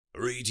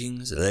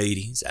Greetings,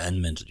 ladies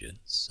and gentlemen,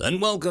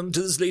 and welcome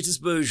to this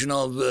latest version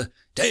of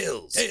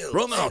Tales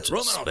from Outer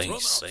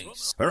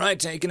Space, where I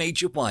take an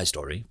T.F.O.S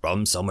story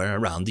from somewhere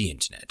around the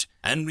internet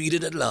and read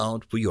it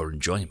aloud for your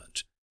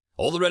enjoyment.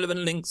 All the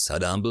relevant links are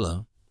down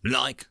below.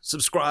 Like,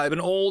 subscribe,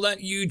 and all that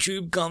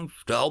YouTube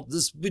comf to help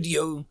this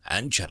video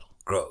and channel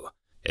grow.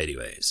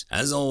 Anyways,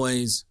 as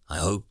always, I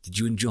hope that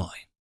you enjoy.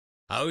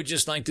 I would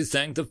just like to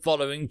thank the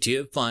following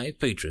Tier 5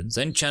 patrons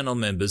and channel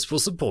members for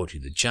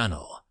supporting the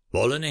channel: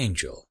 Fallen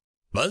Angel,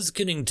 Buzz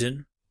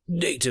Kennington,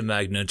 Data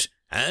Magnet,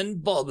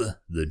 and Bob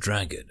the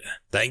Dragon.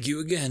 Thank you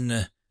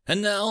again.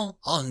 And now,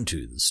 on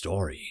to the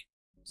story.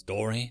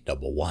 Story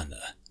number 1.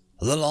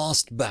 The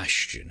Last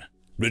Bastion,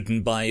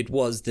 written by It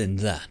Was Then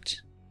That.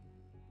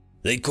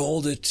 They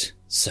called it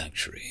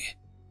Sanctuary.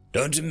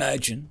 Don't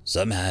imagine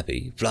some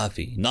happy,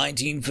 fluffy,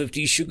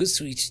 1950s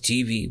sugar-sweet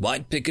TV,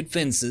 white picket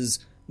fences,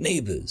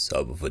 neighbors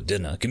over for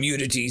dinner,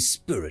 community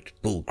spirit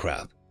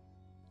bullcrap.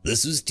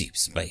 This was deep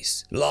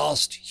space,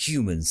 lost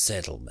human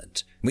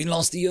settlement. We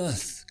lost the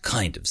earth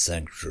kind of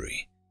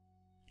sanctuary.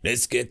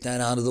 Let's get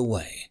that out of the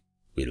way.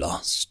 We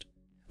lost.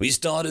 We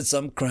started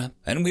some crap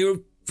and we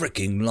were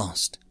fricking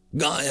lost.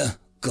 Gaia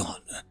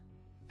gone.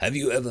 Have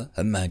you ever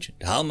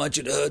imagined how much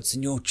it hurts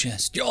in your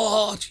chest, your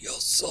heart, your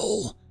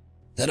soul,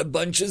 that a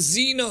bunch of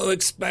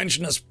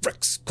xeno-expansionist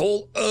fricks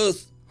call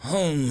Earth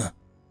home?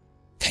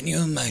 Can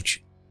you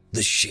imagine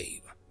the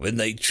shame when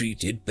they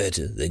treat it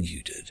better than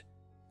you did?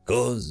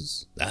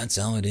 'Cause that's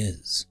how it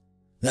is.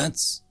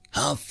 That's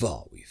how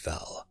far we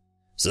fell.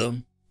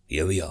 So,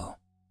 here we are.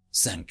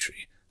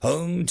 Sanctuary,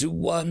 home to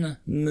 1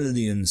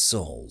 million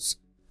souls.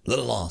 The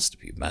last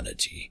of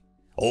humanity,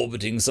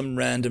 orbiting some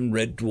random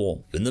red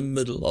dwarf in the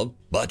middle of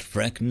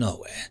butt-frack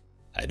nowhere.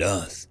 At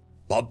Earth,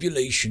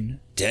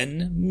 population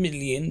 10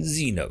 million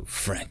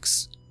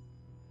xenofracks.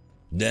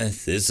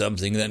 Death is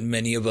something that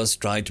many of us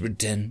tried to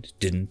pretend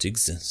didn't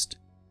exist.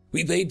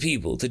 We paid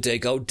people to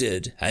take our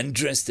dead and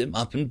dress them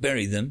up and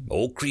bury them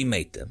or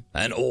cremate them,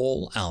 and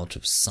all out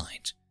of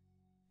sight.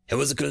 It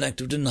was a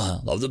collective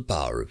denial of the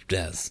power of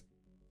death.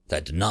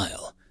 That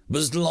denial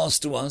was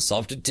lost to us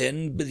after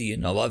 10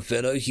 billion of our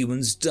fellow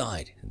humans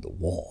died in the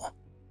war.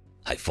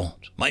 I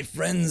fought. My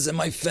friends and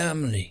my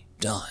family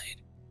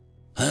died.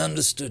 I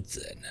understood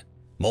then,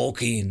 more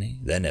keenly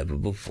than ever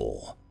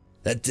before,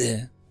 that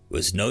there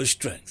was no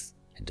strength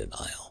in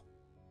denial.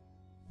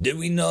 Did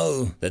we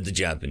know that the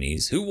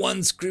Japanese, who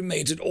once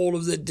cremated all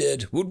of their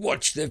dead, would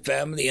watch their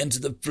family enter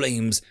the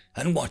flames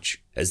and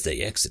watch as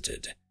they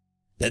exited?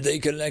 That they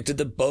collected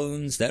the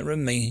bones that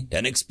remained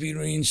and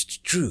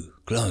experienced true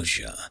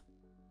closure?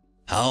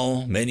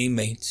 How many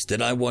mates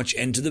did I watch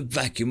enter the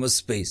vacuum of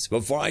space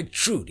before I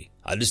truly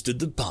understood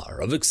the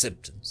power of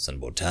acceptance and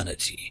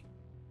mortality?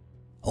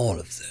 All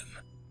of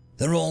them.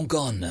 They're all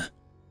gone.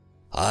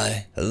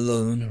 I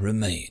alone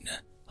remain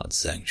on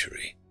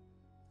Sanctuary.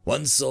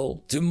 One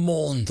soul to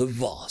mourn the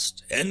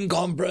vast,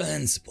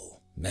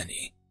 incomprehensible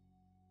many.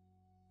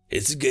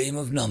 It's a game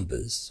of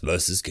numbers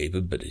versus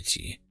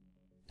capability.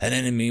 An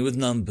enemy with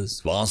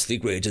numbers vastly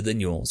greater than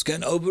yours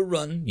can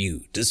overrun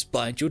you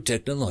despite your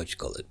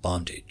technological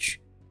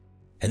advantage.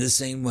 In the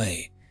same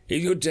way,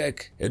 if your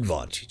tech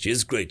advantage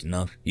is great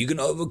enough, you can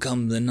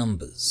overcome their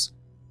numbers.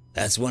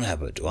 That's what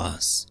happened to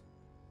us.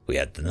 We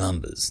had the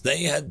numbers,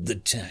 they had the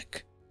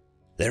tech.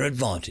 Their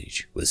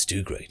advantage was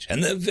too great,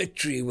 and their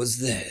victory was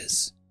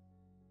theirs.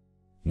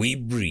 We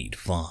breed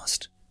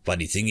fast.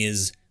 Funny thing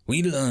is,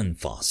 we learn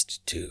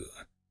fast too.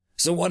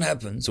 So what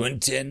happens when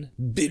 10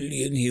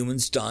 billion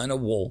humans die in a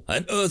war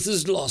and Earth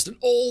is lost and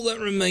all that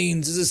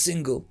remains is a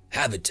single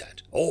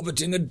habitat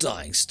orbiting a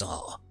dying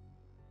star?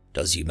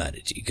 Does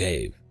humanity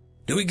cave?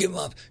 Do we give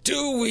up?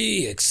 Do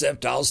we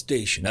accept our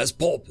station as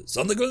paupers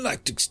on the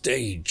galactic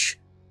stage?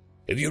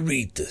 If you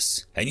read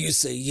this and you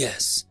say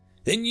yes,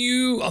 then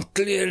you are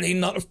clearly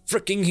not a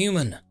fricking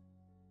human.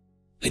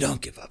 We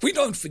don't give up. We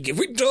don't forgive.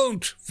 We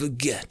don't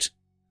forget.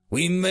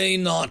 We may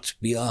not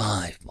be a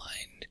hive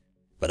mind,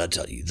 but I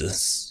tell you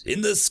this, in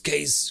this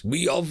case,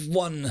 we are of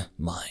one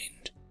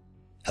mind.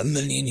 1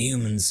 million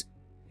humans.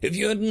 If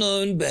you had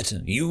known better,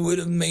 you would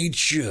have made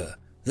sure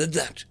that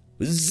that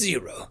was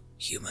 0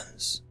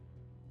 humans.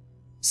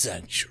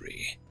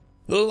 Sanctuary.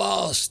 The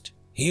last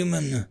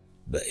human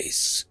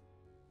base.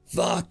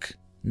 Fuck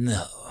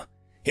no.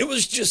 It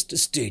was just a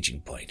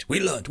staging point. We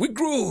learned. We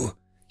grew.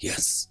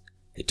 Yes,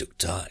 it took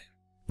time.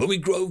 But we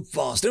grow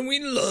fast and we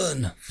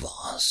learn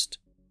fast.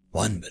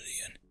 1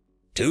 million,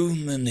 2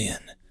 million,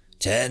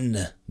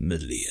 10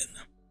 million.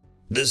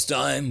 This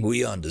time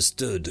we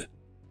understood.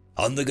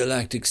 On the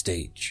galactic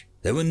stage,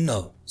 there were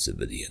no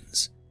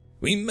civilians.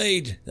 We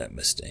made that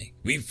mistake.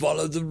 We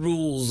followed the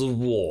rules of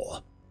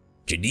war.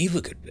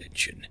 Geneva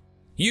Convention.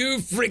 You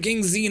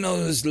freaking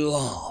Xenos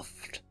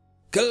laughed.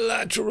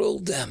 Collateral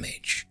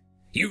damage.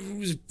 You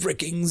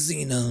freaking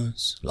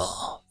Xenos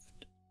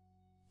laughed.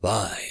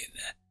 Fine.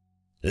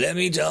 Let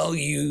me tell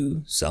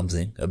you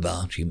something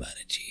about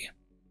humanity.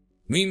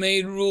 We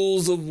made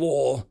rules of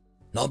war,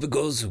 not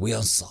because we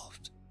are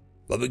soft,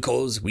 but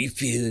because we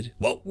feared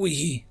what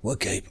we were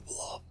capable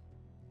of.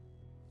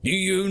 Do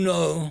you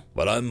know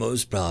what I'm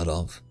most proud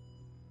of?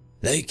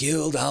 They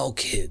killed our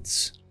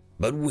kids,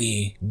 but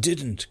we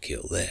didn't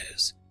kill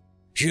theirs.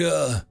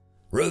 Sure,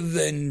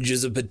 revenge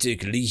is a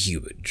particularly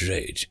human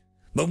trait,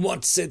 but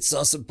what sets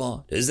us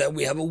apart is that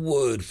we have a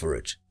word for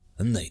it,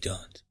 and they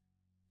don't.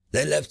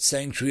 They left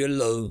Sanctuary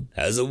alone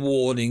as a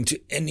warning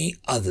to any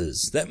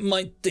others that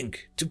might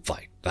think to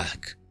fight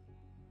back.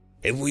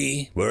 If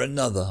we were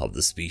another of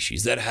the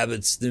species that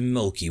habits the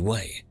Milky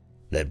Way,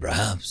 then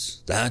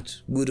perhaps that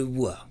would have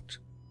worked.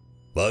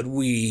 But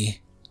we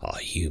are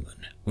human.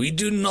 We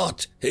do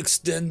not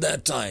extend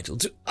that title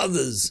to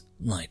others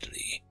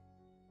lightly.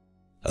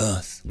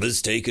 Earth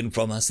was taken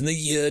from us in the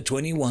year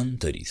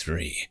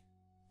 2133.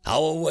 Our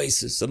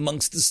oasis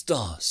amongst the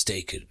stars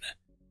taken.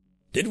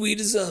 Did we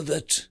deserve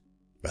it?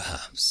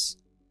 Perhaps.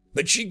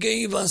 But she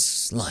gave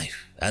us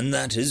life, and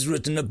that is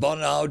written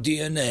upon our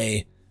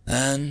DNA,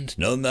 and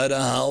no matter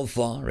how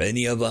far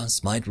any of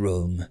us might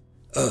roam,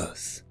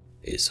 Earth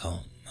is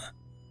home.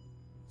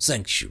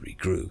 Sanctuary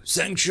grew,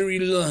 Sanctuary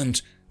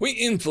learned. We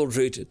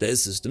infiltrated their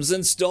systems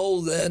and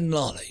stole their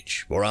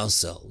knowledge for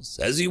ourselves,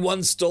 as we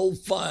once stole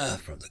fire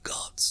from the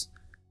gods.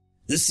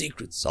 The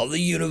secrets of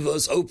the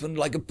universe opened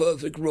like a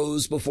perfect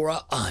rose before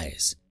our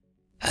eyes,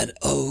 and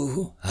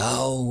oh,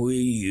 how we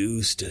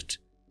used it.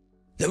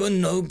 There were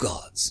no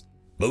gods,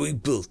 but we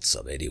built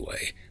some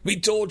anyway. We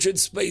tortured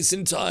space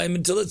and time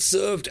until it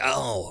served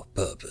our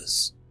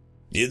purpose.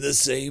 In the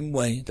same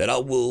way that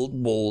our world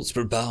wars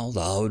propelled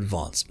our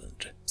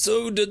advancement,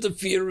 so did the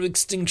fear of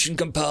extinction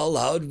compel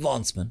our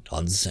advancement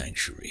on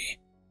Sanctuary.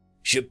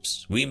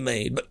 Ships we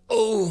made, but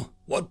oh,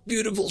 what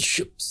beautiful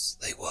ships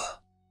they were.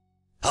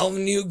 Our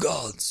new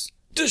gods,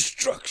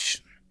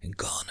 destruction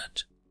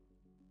incarnate.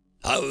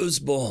 I was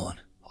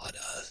born on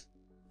Earth.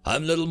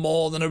 I'm little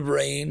more than a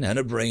brain and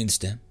a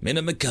brainstem in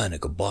a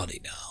mechanical body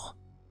now.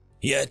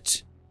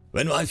 Yet,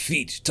 when my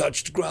feet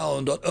touched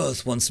ground on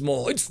Earth once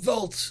more, it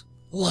felt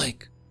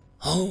like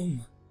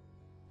home.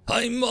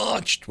 I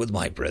marched with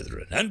my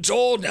brethren and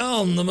tore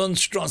down the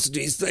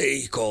monstrosities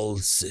they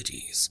called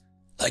cities.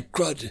 Like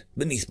crud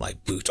beneath my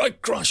boot, I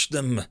crushed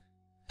them.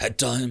 At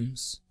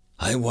times,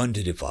 I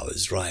wondered if I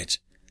was right.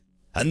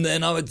 And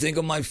then I would think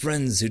of my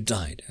friends who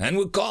died and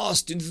were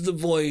cast into the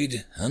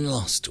void and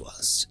lost to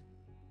us.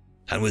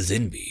 And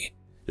within me,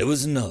 there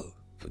was no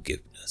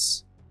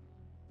forgiveness.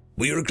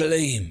 We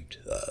reclaimed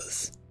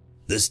Earth.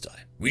 This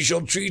time, we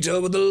shall treat her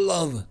with the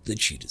love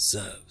that she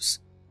deserves.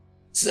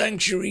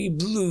 Sanctuary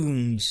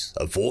blooms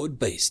a forward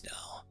base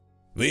now.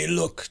 We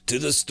look to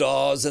the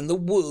stars and the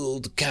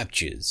world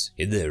captures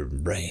in their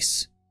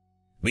embrace.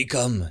 We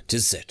come to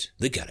set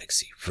the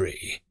galaxy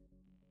free.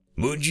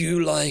 Would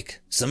you like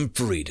some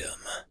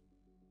freedom?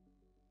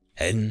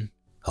 End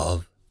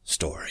of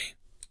story.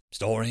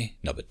 Story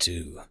number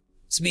 2.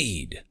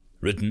 Speed,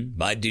 written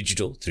by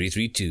Digital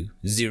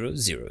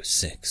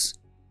 332006.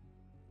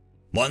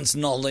 Once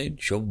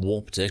knowledge of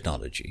warp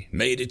technology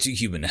made it to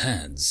human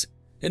hands,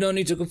 it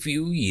only took a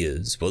few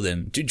years for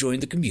them to join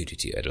the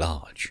community at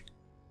large.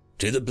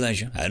 To the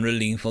pleasure and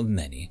relief of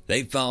many,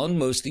 they found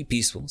mostly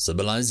peaceful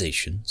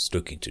civilizations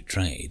looking to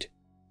trade.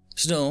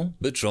 Still,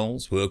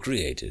 patrols were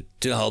created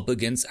to help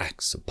against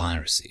acts of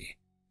piracy.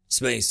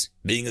 Space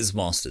being as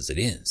vast as it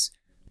is,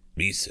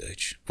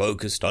 research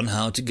focused on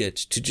how to get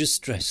to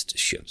distressed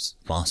ships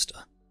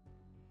faster.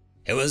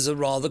 It was a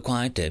rather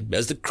quiet day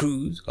as the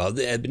crews of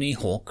the Ebony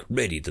Hawk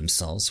readied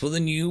themselves for the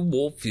new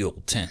warp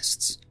fuel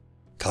tests.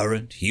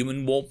 Current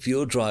human warp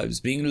fuel drives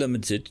being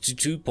limited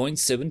to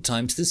 2.7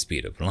 times the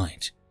speed of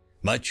light.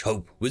 Much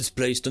hope was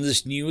placed on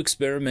this new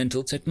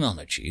experimental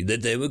technology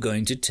that they were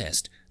going to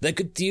test that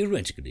could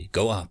theoretically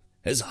go up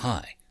as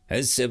high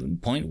as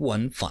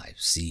 7.15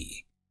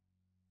 C.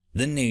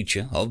 The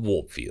nature of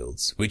warp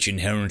fields, which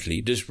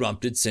inherently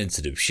disrupted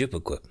sensitive ship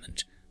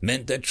equipment,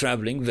 meant that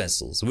traveling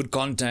vessels would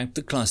contact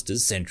the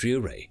cluster's sentry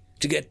array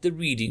to get the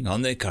reading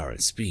on their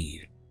current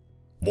speed.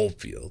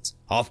 Warp fields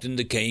often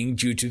decaying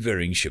due to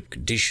varying ship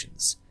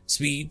conditions,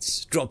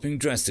 speeds dropping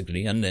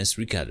drastically unless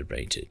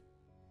recalibrated.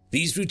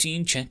 These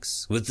routine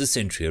checks with the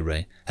sentry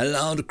array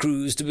allowed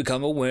crews to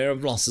become aware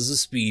of losses of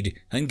speed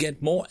and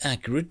get more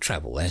accurate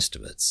travel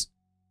estimates.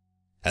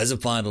 As the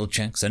final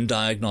checks and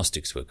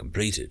diagnostics were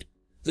completed,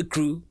 the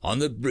crew on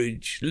the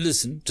bridge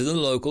listened to the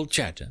local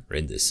chatter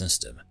in the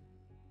system.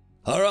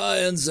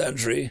 "Orion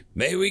Sentry,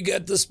 may we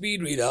get the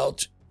speed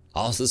readout?"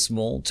 asked the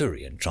small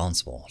Turian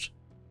transport.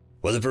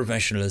 With a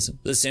professionalism,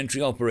 the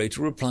sentry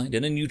operator replied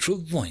in a neutral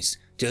voice,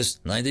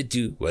 just like they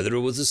do whether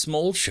it was a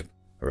small ship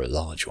or a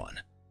large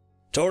one.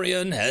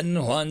 "Turian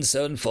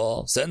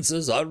N174,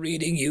 sensors are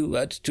reading you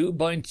at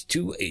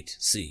 2.28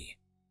 C.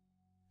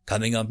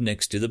 Coming up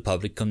next to the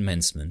public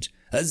commencement,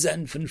 a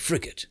Xanfan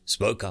frigate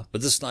spoke up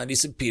with a slightly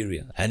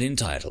superior and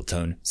entitled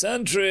tone.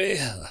 "Sentry,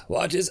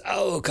 what is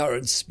our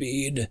current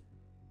speed?"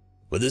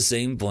 With the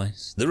same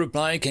voice, the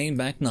reply came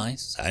back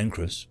nice and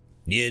crisp,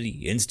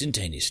 nearly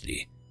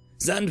instantaneously.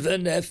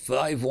 "Xanfan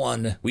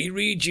F51, we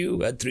read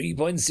you at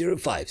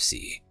 3.05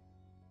 C.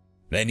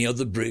 Many of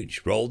the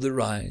bridge rolled their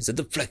eyes at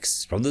the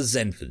flex from the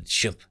Xanfan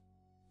ship.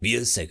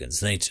 Mere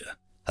seconds later,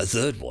 A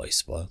third voice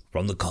spoke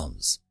from the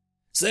comms.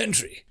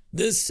 "Sentry,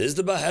 this is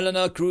the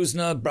Bahelena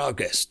Kruzna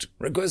Braugest,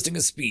 requesting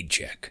a speed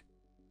check."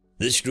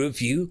 This drew a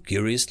few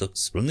curious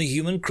looks from the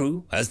human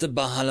crew, as the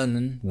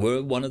Bahalanen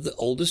were one of the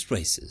oldest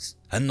races,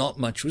 and not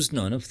much was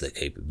known of their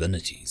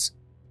capabilities.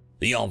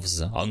 The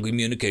officer on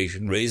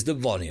communication raised the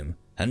volume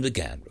and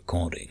began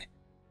recording.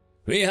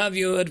 "We have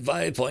you at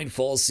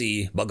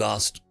 5.4C,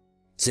 Bagast."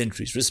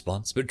 Sentry's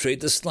response betrayed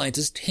the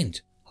slightest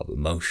hint of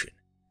emotion,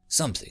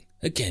 something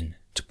akin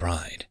to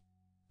pride.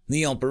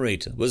 The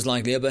operator was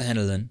likely a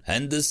Bahalanen,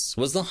 and this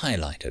was the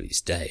highlight of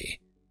his day.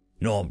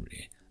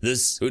 Normally,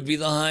 this would be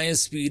the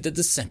highest speed at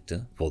the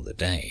sector for the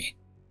day.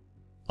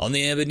 On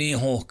the Ebony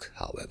Hawk,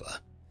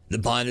 however, the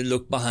pilot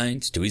looked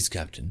behind to his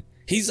captain,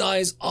 his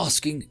eyes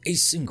asking a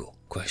single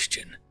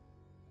question.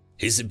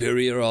 His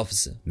superior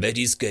officer met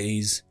his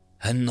gaze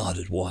and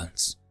nodded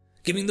once,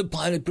 giving the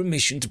pilot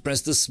permission to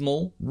press the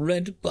small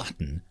red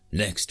button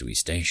next to his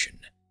station.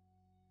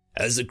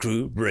 As the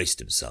crew braced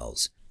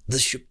themselves, the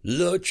ship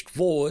lurched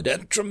forward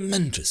at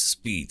tremendous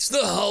speeds,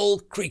 the hull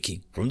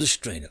creaking from the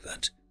strain of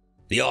it.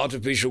 The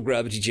artificial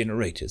gravity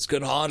generators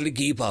could hardly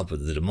keep up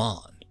with the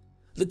demand.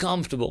 The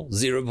comfortable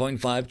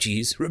 0.5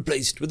 Gs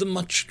replaced with a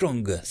much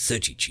stronger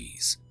 30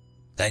 Gs.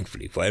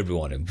 Thankfully for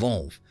everyone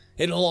involved,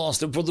 it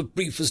lasted for the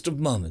briefest of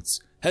moments,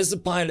 as the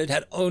pilot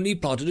had only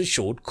plotted a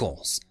short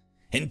course,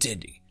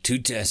 intending to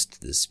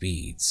test the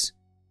speeds.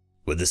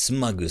 With the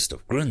smuggest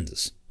of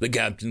grins, the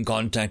captain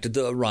contacted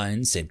the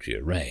Orion Sentry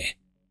Array.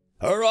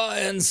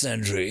 "Orion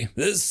Sentry,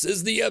 this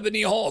is the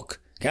Ebony Hawk.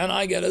 Can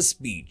I get a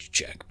speed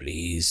check,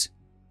 please?"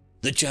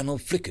 The channel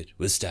flickered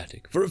with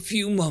static for a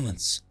few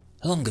moments,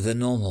 longer than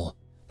normal,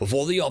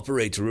 before the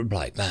operator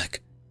replied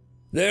back.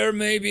 "There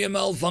may be a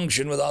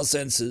malfunction with our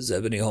sensors,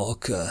 Ebony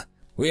Hawk.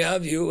 We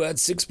have you at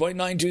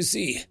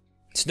 6.92C.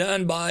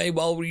 Stand by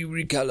while we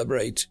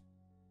recalibrate."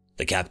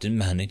 The captain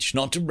managed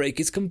not to break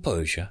his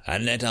composure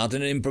and let out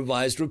an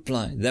improvised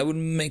reply that would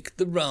make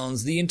the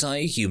rounds the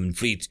entire human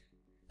fleet.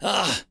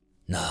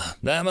 "Nah,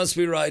 that must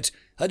be right.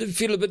 I did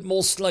feel a bit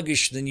more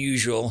sluggish than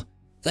usual.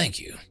 Thank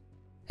you."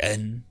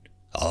 End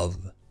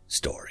of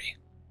story.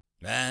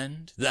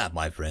 And that,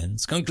 my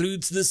friends,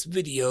 concludes this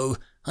video.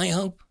 I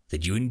hope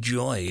that you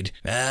enjoyed,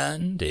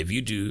 and if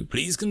you do,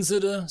 please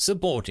consider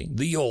supporting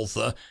the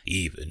author,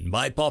 even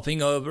by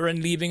popping over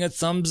and leaving a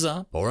thumbs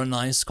up or a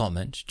nice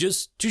comment,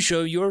 just to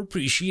show your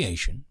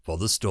appreciation for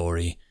the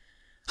story.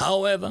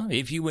 However,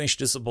 if you wish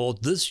to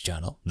support this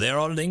channel, there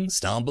are links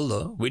down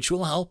below which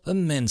will help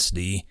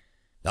immensely.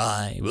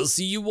 I will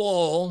see you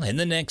all in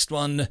the next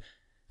one,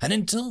 and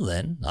until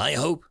then, I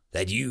hope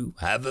that you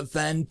have a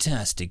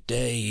fantastic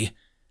day.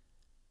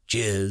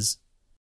 Cheers.